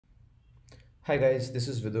Hi guys, this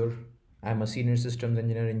is Vidur. I'm a senior systems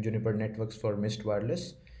engineer in Juniper Networks for Mist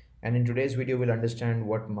Wireless, and in today's video we'll understand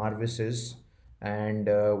what Marvis is and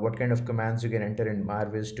what kind of commands you can enter in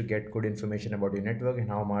Marvis to get good information about your network and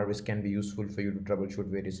how Marvis can be useful for you to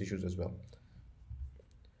troubleshoot various issues as well.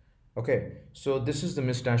 Okay, so this is the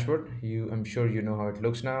Mist dashboard. I'm sure you know how it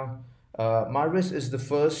looks now. Marvis is the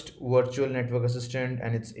first virtual network assistant,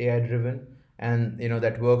 and it's AI driven, and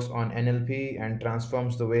that works on NLP and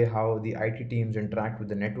transforms the way how the IT teams interact with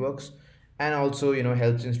the networks, and also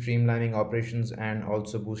helps in streamlining operations and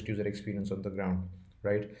also boost user experience on the ground.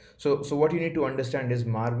 Right. So what you need to understand is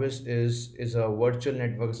Marvis is a virtual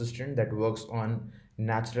network assistant that works on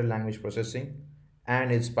natural language processing,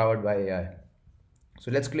 and it's powered by AI.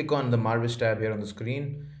 So let's click on the Marvis tab here on the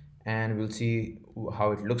screen and we'll see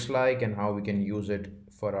how it looks like and how we can use it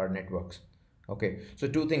for our networks. Okay, so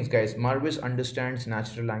two things guys. Marvis understands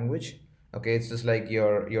natural language. Okay, it's just like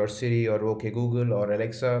your Siri or OK Google or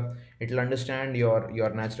Alexa. It'll understand your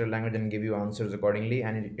natural language and give you answers accordingly,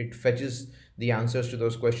 and it fetches the answers to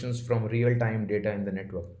those questions from real-time data in the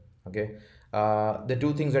network. Okay, the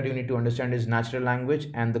two things that you need to understand is natural language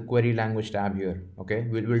and the query language tab here. Okay,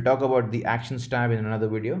 we'll talk about the actions tab in another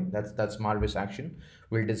video. That's Marvis action.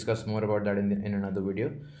 We'll discuss more about that in another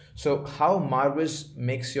video. So how Marvis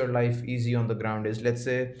makes your life easy on the ground is, let's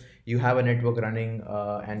say you have a network running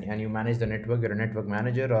and you manage the network. You're a network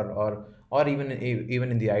manager or even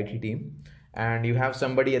in the IT team, and you have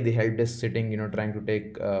somebody at the help desk sitting, trying to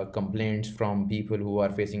take complaints from people who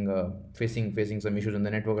are facing some issues in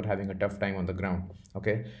the network or having a tough time on the ground.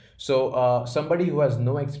 Okay, so somebody who has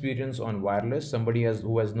no experience on wireless,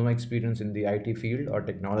 who has no experience in the IT field or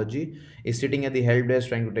technology, is sitting at the help desk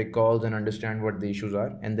trying to take calls and understand what the issues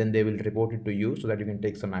are, and then they will report it to you so that you can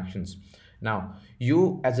take some actions. Now,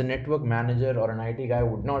 you as a network manager or an IT guy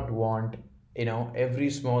would not want every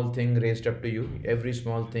small thing raised up to you, every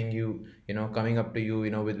small thing coming up to you,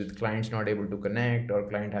 with clients not able to connect, or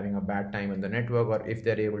client having a bad time in the network, or if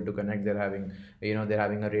they're able to connect, they're having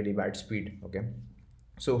a really bad speed. Okay,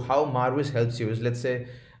 so how Marvis helps you is, let's say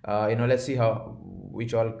let's see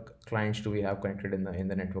which all clients do we have connected in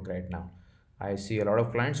the network right now. I see a lot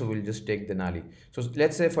of clients, so we'll just take Denali. So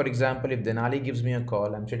let's say, for example, if Denali gives me a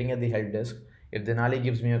call, I'm sitting at the help desk. If Denali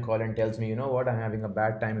gives me a call and tells me, you know what, I'm having a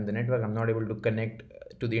bad time in the network, I'm not able to connect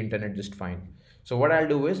to the internet just fine. So what I'll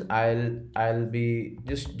do is I'll be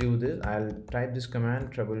just do this. I'll type this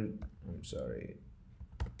command troubleshoot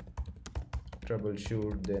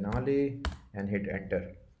Denali and hit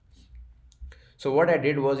enter. So what I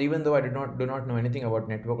did was, even though I do not know anything about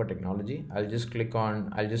network or technology, I'll just type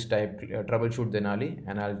troubleshoot Denali,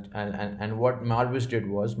 and what Marvis did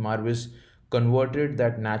was, Marvis converted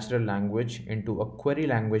that natural language into a query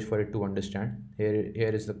language for it to understand. Here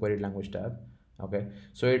is the query language tab. Okay,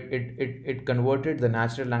 so it converted the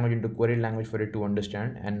natural language into query language for it to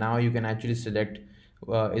understand, and now you can actually select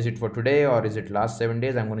is it for today or is it last 7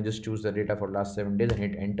 days. I'm going to just choose the data for last 7 days and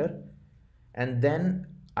hit enter, and then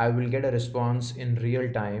I will get a response in real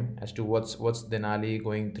time as to what's Denali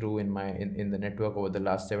going through in the network over the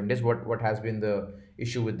last 7 days. What has been the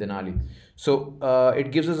issue with Denali? So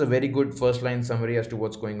it gives us a very good first line summary as to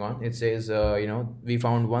what's going on. It says we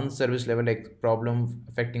found one service level problem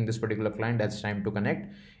affecting this particular client. That's time to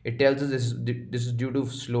connect. It tells us this is due to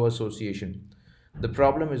slow association. The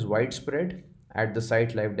problem is widespread at the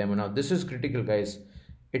site live demo. Now this is critical, guys.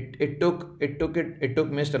 It took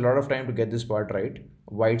Mist a lot of time to get this part right,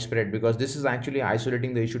 widespread, because this is actually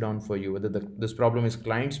isolating the issue down for you, whether this problem is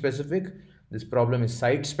client specific, this problem is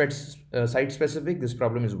site specific, this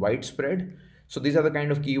problem is widespread. So these are the kind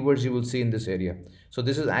of keywords you will see in this area. So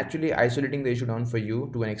this is actually isolating the issue down for you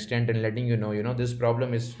to an extent and letting you know this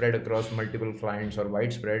problem is spread across multiple clients or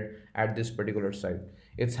widespread at this particular site.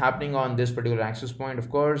 It's happening on this particular access point, of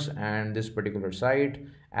course, and this particular site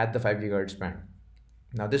at the 5 GHz band.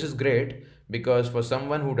 Now this is great because for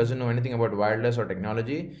someone who doesn't know anything about wireless or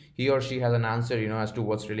technology, he or she has an answer, as to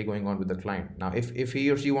what's really going on with the client. Now if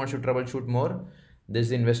he or she wants to troubleshoot more, there's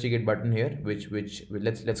the investigate button here, which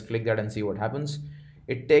let's click that and see what happens.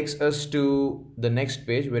 It takes us to the next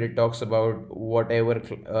page where it talks about whatever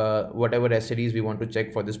SLEs we want to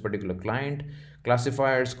check for this particular client,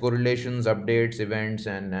 classifiers, correlations, updates, events,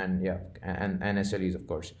 and SLEs, of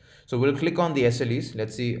course. So we'll click on the SLEs.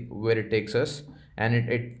 Let's see where it takes us. And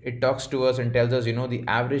it talks to us and tells us, the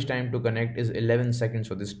average time to connect is 11 seconds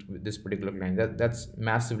for this particular client. That's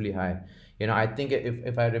massively high. I think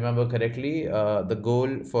if I remember correctly, the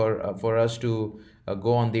goal for us to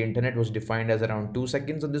go on the internet was defined as around 2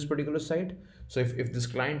 seconds on this particular site. So if this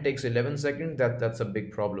client takes 11 seconds, that's a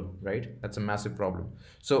big problem, right? That's a massive problem.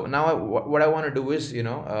 So now what I want to do is,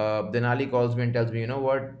 Denali calls me and tells me, you know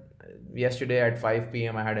what, yesterday at 5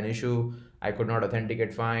 p.m. I had an issue. I could not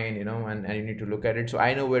authenticate fine, and you need to look at it. So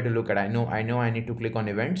I know where to look at. I know I need to click on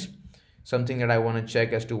events, something that I want to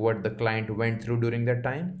check as to what the client went through during that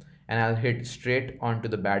time, and I'll hit straight onto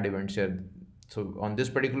the bad events here. So on this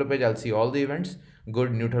particular page, I'll see all the events,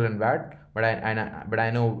 good, neutral, and bad. But I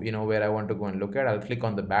know where I want to go and look at. I'll click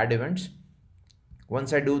on the bad events.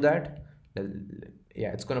 Once I do that,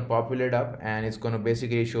 yeah, it's going to populate up, and it's going to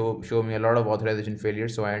basically show me a lot of authorization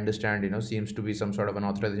failures. So I understand, seems to be some sort of an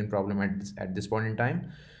authorization problem at this point in time.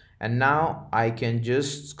 And now I can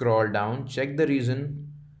just scroll down, check the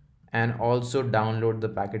reason, and also download the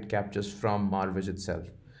packet captures from Marvis itself.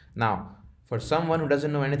 Now, for someone who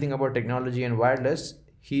doesn't know anything about technology and wireless,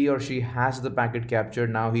 he or she has the packet capture.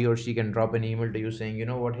 Now he or she can drop an email to you saying, you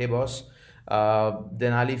know what, hey boss,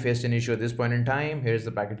 Denali faced an issue at this point in time. Here's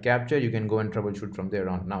the packet capture. You can go and troubleshoot from there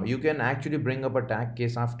on. Now you can actually bring up a tag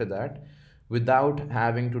case after that without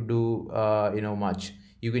having to do much.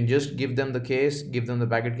 You can just give them the case, give them the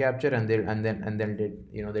packet capture, and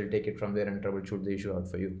they'll take it from there and troubleshoot the issue out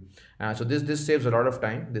for you. So this saves a lot of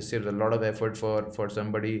time. This saves a lot of effort for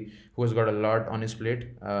somebody who has got a lot on his plate,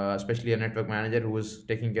 especially a network manager who is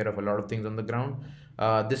taking care of a lot of things on the ground.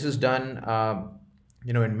 This is done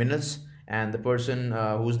in minutes, and the person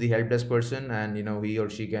who's the help desk person, and he or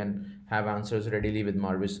she can have answers readily with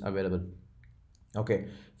Marvis available. Okay,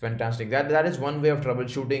 fantastic. That is one way of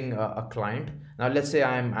troubleshooting a client. Now let's say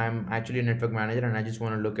I'm actually a network manager, and I just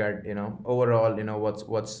want to look at overall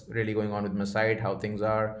what's really going on with my site, how things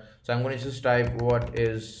are. So I'm going to just type what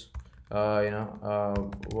is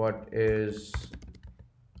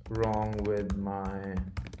wrong with my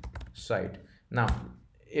site. Now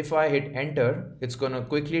if I hit enter, it's going to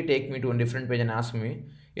quickly take me to a different page and ask me,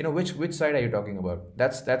 which site are you talking about.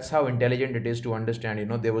 That's how intelligent it is to understand.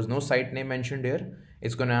 There was no site name mentioned here.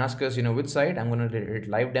 It's going to ask us which site. I'm going to hit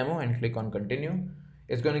live demo and click on continue.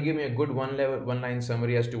 It's going to give me a good one line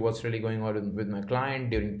summary as to what's really going on with my client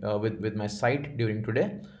during with my site during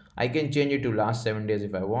today. I can change it to last 7 days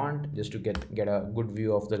if I want, just to get a good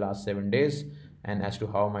view of the last 7 days and as to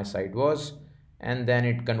how my site was. And then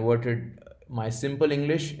it converted my simple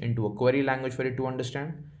English into a query language for it to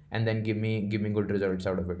understand, and then give me good results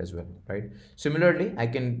out of it as well, right? Similarly, I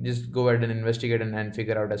can just go ahead and investigate and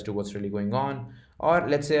figure out as to what's really going on. Or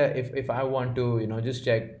let's say if I want to just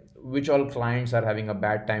check which all clients are having a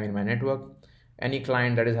bad time in my network, any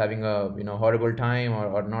client that is having a horrible time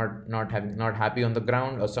or not happy on the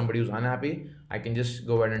ground, or somebody who's unhappy, I can just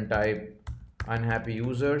go ahead and type unhappy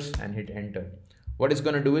users and hit enter. What it's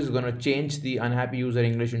going to do is going to change the unhappy user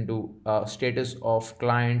English into status of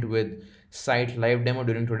client with site live demo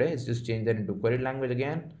during today. It's just change that into query language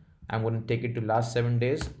again. I'm going to take it to last 7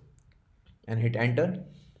 days and hit enter.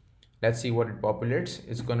 Let's see what it populates.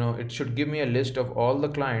 It should give me a list of all the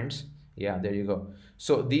clients. Yeah, there you go.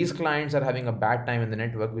 So these clients are having a bad time in the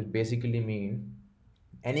network, which basically mean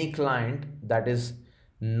any client that is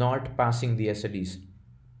not passing the SLEs.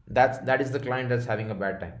 That is the client that's having a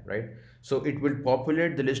bad time, right? So it will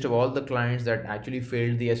populate the list of all the clients that actually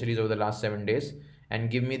failed the SLEs over the last 7 days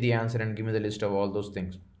and give me the answer and give me the list of all those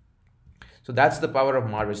things. So that's the power of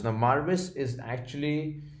Marvis. Now Marvis is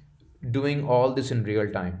actually doing all this in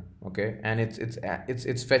real time, okay, and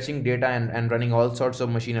it's fetching data and running all sorts of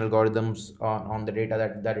machine algorithms on the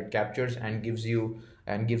data that it captures, and gives you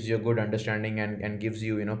a good understanding, and gives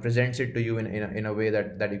you presents it to you in a way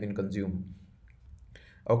that you can consume.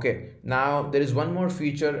 Okay, now there is one more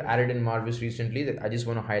feature added in Marvis recently that I just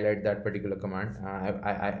want to highlight. That particular command,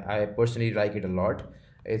 I personally like it a lot.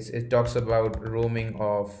 It talks about roaming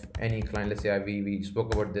of any client. Let's say we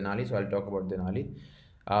spoke about Denali, so I'll talk about Denali.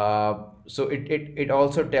 So it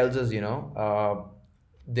also tells us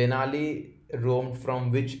Denali roamed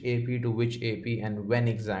from which AP to which AP and when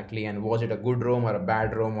exactly, and was it a good roam or a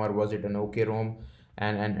bad roam, or was it an okay roam,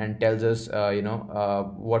 and tells us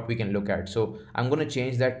what we can look at. So I'm going to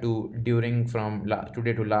change that to during from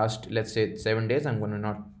today to last, let's say 7 days. I'm going to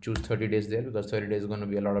not choose 30 days there, because 30 days is going to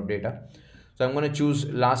be a lot of data. So I'm going to choose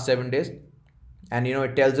last 7 days, and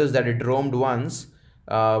it tells us that it roamed once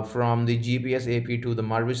from the GPS AP to the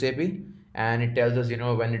Marvis AP, and it tells us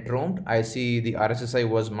when it roamed. I see the RSSI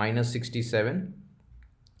was -67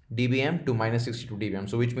 dBm to -62 dBm,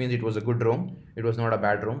 so which means it was a good roam. It was not a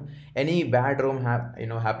bad roam. Any bad roam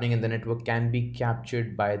happening in the network can be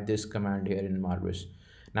captured by this command here in Marvis.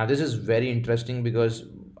 Now this is very interesting, because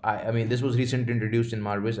I mean, this was recently introduced in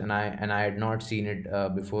Marvis, and I had not seen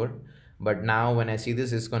it before. But now when I see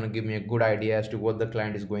this, it's going to give me a good idea as to what the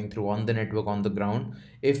client is going through on the network, on the ground,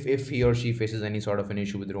 if he or she faces any sort of an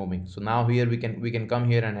issue with roaming. So now here we can come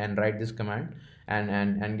here and write this command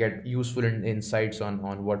and get useful insights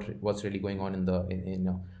on what's really going on in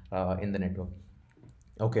the network.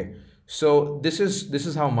 Okay, so this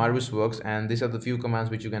is how Marvis works, and these are the few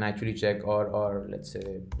commands which you can actually check. Or let's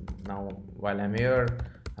say now while I'm here,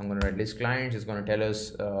 I'm going to write list clients. It's going to tell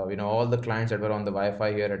us all the clients that were on the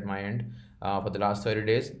Wi-Fi here at my end for the last 30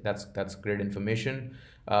 days. That's great information.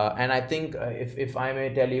 And I think if I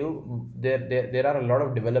may tell you, there are a lot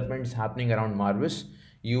of developments happening around Marvis.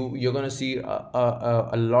 You're going to see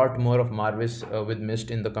a lot more of Marvis with Mist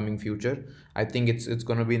in the coming future. I think it's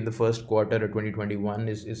going to be in the first quarter of 2021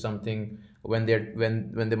 is something when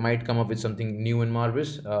they might come up with something new in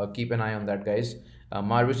Marvis. Keep an eye on that, guys.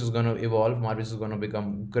 Marvis is going to evolve. Marvis is going to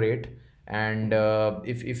become great. And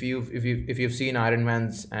if you've seen Iron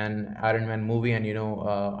Man movie, and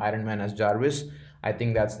Iron Man as Jarvis, I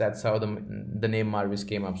think that's how the name Marvis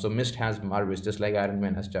came up. So Mist has Marvis, just like Iron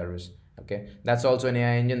Man has Jarvis. Okay, that's also an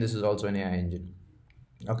AI engine. This is also an AI engine.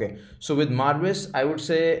 Okay, so with Marvis, I would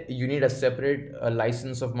say you need a separate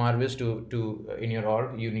license of Marvis to in your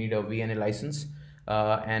org. You need a VNA license.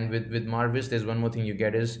 And with Marvis, there's one more thing you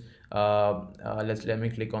get is let me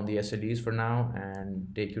click on the SLEs for now and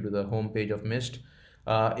take you to the home page of Mist.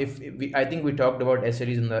 I think we talked about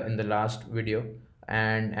SLEs in the last video,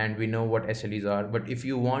 and we know what SLEs are. But if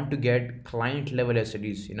you want to get client level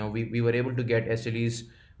SLEs, we were able to get SLEs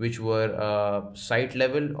which were site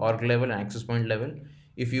level, org level, and access point level.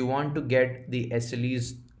 If you want to get the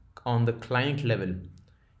SLEs on the client level,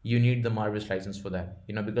 you need the Marvis license for that,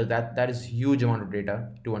 because that is huge amount of data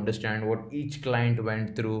to understand what each client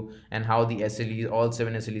went through and how the SLEs, all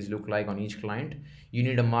 7 SLEs look like on each client. You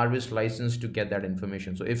need a Marvis license to get that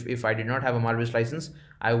information. So if I did not have a Marvis license,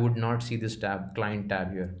 I would not see this client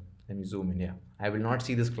tab here. Let me zoom in. Yeah, I will not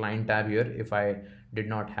see this client tab here if I did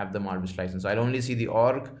not have the Marvis license. I'll only see the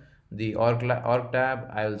org tab.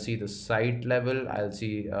 I'll see the site level. I'll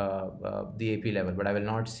see the AP level, but I will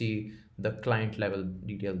not see the client level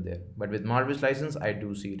detail there. But with Marvis license, I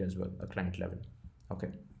do see it as well, a client level. Okay.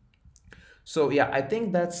 So yeah, I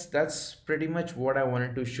think that's pretty much what I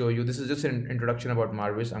wanted to show you. This is just an introduction about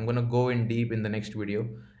Marvis. I'm gonna go in deep in the next video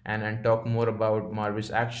and talk more about Marvis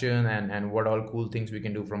action and what all cool things we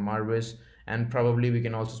can do from Marvis, and probably we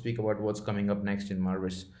can also speak about what's coming up next in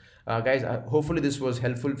Marvis. Guys, hopefully this was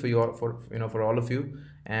helpful for all of you.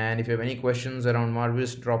 And if you have any questions around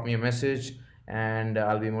Marvis, drop me a message, and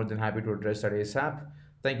I'll be more than happy to address that ASAP.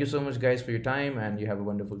 Thank you so much, guys, for your time, and you have a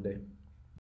wonderful day.